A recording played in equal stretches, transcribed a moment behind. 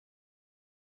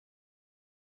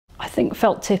think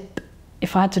felt tip,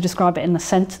 if I had to describe it in a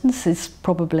sentence, is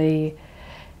probably,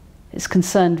 it's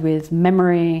concerned with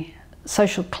memory,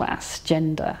 social class,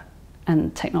 gender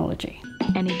and technology.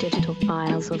 Any digital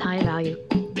files with high value,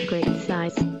 great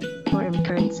size, or in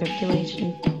current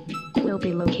circulation will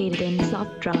be located in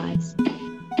soft drives,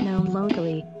 known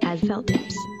locally as felt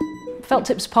tips. Felt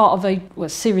tip's part of a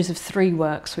series of 3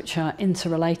 works which are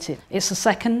interrelated. It's the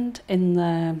second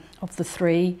of the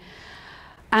 3.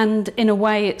 And in a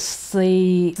way, it's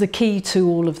the key to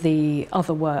all of the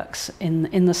other works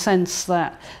in the sense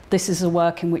that this is a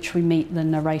work in which we meet the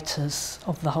narrators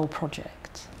of the whole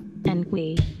project. And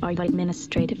we are the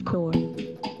administrative core.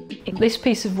 This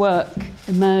piece of work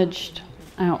emerged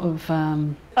out of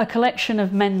a collection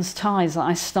of men's ties that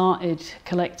I started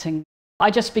collecting. I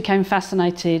just became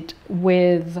fascinated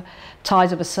with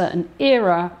ties of a certain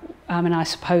era, and I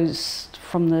suppose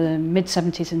from the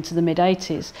mid-70s into the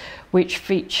mid-80s, which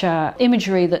feature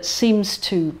imagery that seems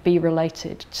to be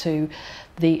related to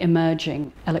the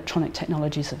emerging electronic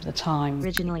technologies of the time.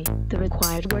 Originally, the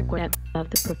required work web of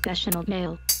the professional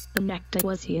male, the nectar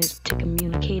was used to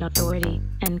communicate authority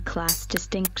and class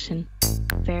distinction.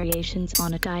 Variations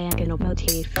on a diagonal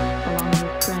motif along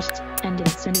with crest and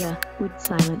insignia would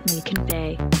silently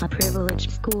convey a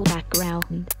privileged school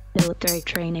background, military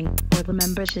training, or the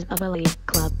membership of elite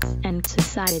clubs and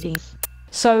societies.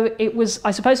 So it was,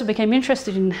 I suppose I became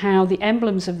interested in how the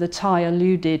emblems of the tie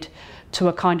alluded to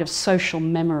a kind of social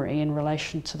memory in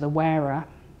relation to the wearer,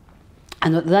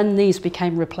 and that then these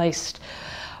became replaced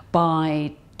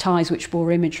by ties which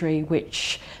bore imagery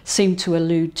which seemed to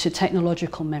allude to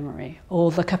technological memory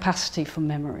or the capacity for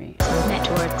memory.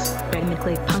 Networks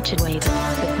rhythmically punctuated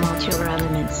with modular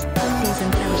elements. These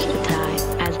embellished the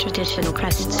tie as traditional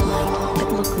crests might,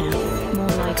 but look now more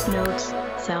like nodes,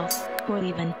 cells, or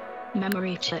even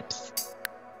memory chips.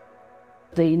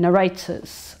 The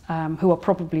narrators, who are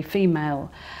probably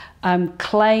female,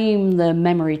 claim the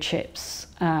memory chips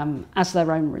as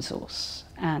their own resource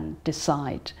and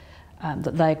decide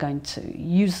that they're going to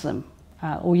use them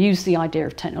or use the idea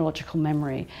of technological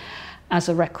memory as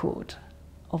a record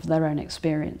of their own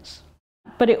experience.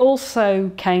 But it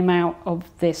also came out of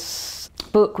this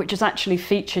book which is actually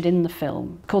featured in the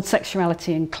film called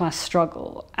Sexuality and Class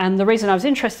Struggle. And the reason I was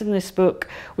interested in this book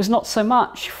was not so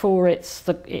much for its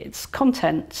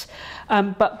content,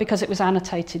 but because it was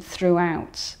annotated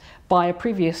throughout by a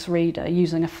previous reader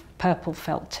using a purple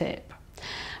felt tip.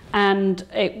 And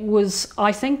it was,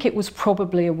 I think it was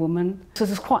probably a woman. So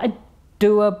it's quite a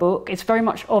doer book. It's very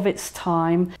much of its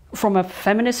time. From a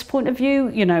feminist point of view,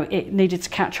 you know, it needed to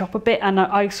catch up a bit. And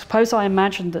I suppose I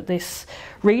imagined that this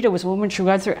reader was a woman. She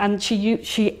read through, and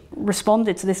she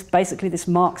responded to this, basically this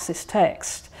Marxist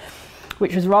text,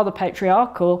 which was rather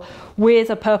patriarchal, with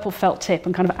a purple felt tip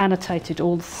and kind of annotated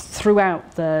all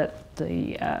throughout the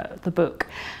book.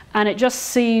 And it just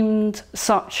seemed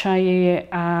such a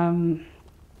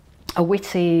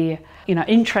witty, you know,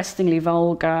 interestingly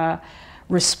vulgar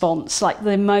response, like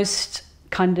the most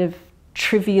kind of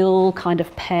trivial kind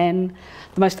of pen,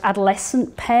 the most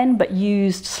adolescent pen, but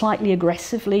used slightly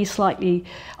aggressively, slightly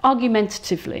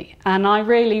argumentatively. And I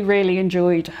really, really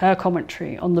enjoyed her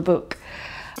commentary on the book.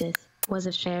 This was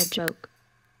a shared joke,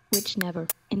 which never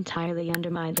entirely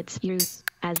undermined its use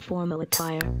as formal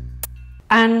attire.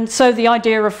 And so the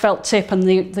idea of felt tip and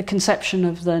the conception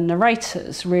of the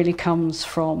narrators really comes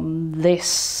from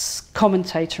this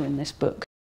commentator in this book.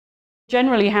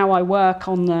 Generally how I work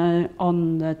on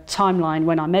the timeline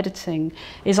when I'm editing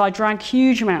is I drag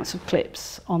huge amounts of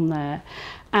clips on there,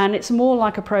 and it's more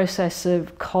like a process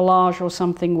of collage or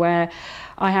something where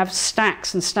I have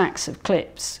stacks and stacks of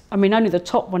clips. I mean, only the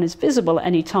top one is visible at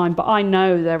any time, but I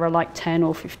know there are like 10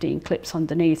 or 15 clips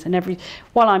underneath, and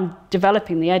while I'm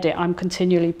developing the edit, I'm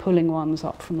continually pulling ones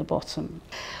up from the bottom.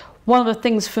 One of the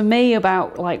things for me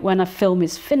about like when a film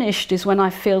is finished is when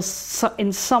I feel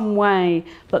in some way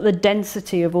that the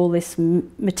density of all this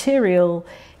material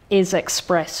is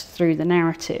expressed through the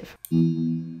narrative.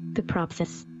 The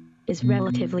process is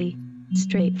relatively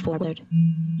straightforward.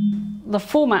 The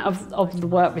format of the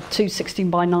work with two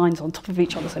 16:9s on top of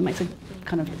each other, so it makes a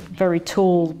kind of very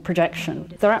tall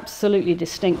projection. They're absolutely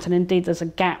distinct, and indeed there's a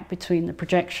gap between the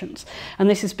projections. And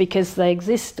this is because they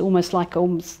exist almost like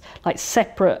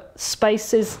separate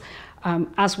spaces,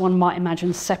 as one might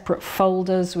imagine separate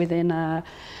folders within a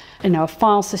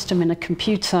file system in a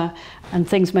computer, and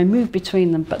things may move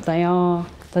between them, but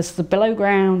there's the below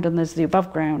ground and there's the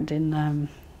above ground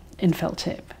in felt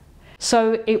tip.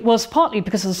 So it was partly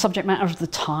because of the subject matter of the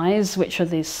ties, which are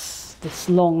this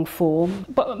long form,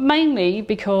 but mainly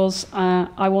because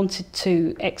I wanted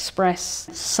to express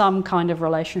some kind of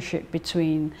relationship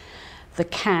between the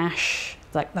cache,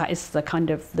 that is the kind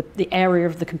of the area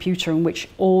of the computer in which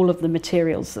all of the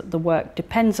materials that the work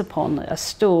depends upon are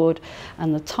stored,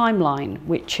 and the timeline,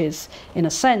 which is in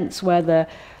a sense where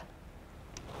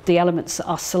the elements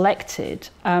are selected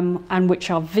and which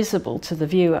are visible to the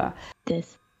viewer.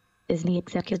 This is the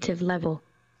executive level.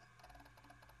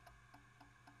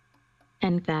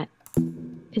 And that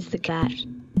is the cache,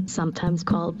 sometimes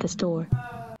called the store.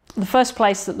 The first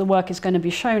place that the work is going to be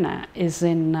shown at is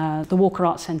in the Walker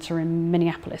Art Centre in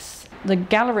Minneapolis. The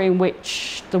gallery in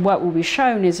which the work will be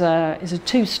shown is a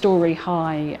two-storey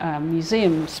high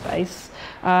museum space,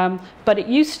 but it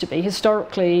used to be,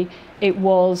 historically, it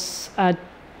was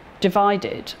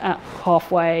divided at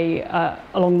halfway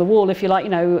along the wall, if you like,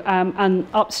 and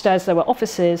upstairs there were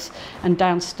offices and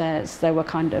downstairs there were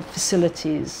kind of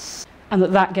facilities. And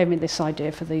that gave me this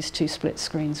idea for these two split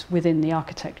screens within the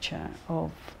architecture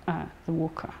of the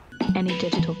Walker. Any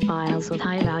digital files with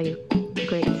high value,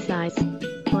 great size,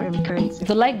 or in currency.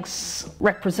 The legs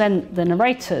represent the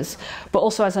narrators, but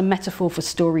also as a metaphor for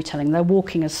storytelling. They're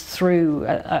walking us through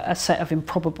a set of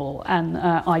improbable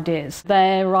ideas.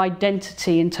 Their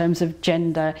identity in terms of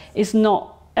gender is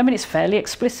not, I mean, it's fairly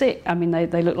explicit. I mean,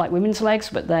 they look like women's legs,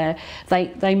 but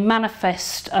they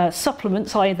manifest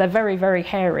supplements, i.e. they're very, very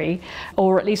hairy,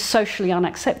 or at least socially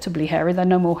unacceptably hairy. They're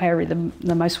no more hairy than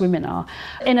most women are.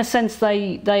 In a sense,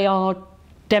 they are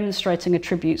demonstrating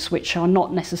attributes which are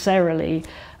not necessarily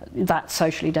that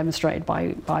socially demonstrated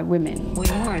by women. We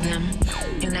wore them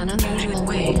in an unusual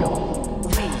way.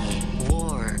 We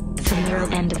wore The narrow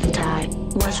end of the tie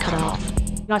was cut off.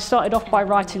 I started off by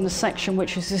writing the section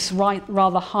which is this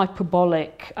rather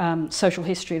hyperbolic social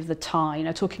history of the tie,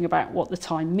 talking about what the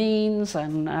tie means,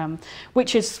 and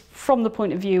which is from the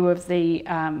point of view of the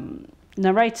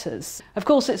narrators. Of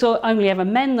course, it's only ever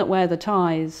men that wear the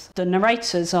ties. The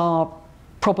narrators are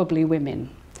probably women,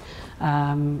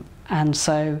 and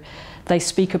so they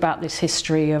speak about this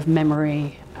history of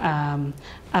memory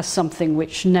as something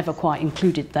which never quite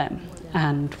included them,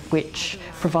 and which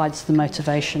provides the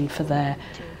motivation for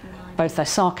both their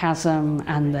sarcasm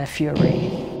and their fury.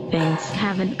 Things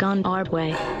haven't gone our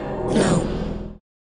way. No.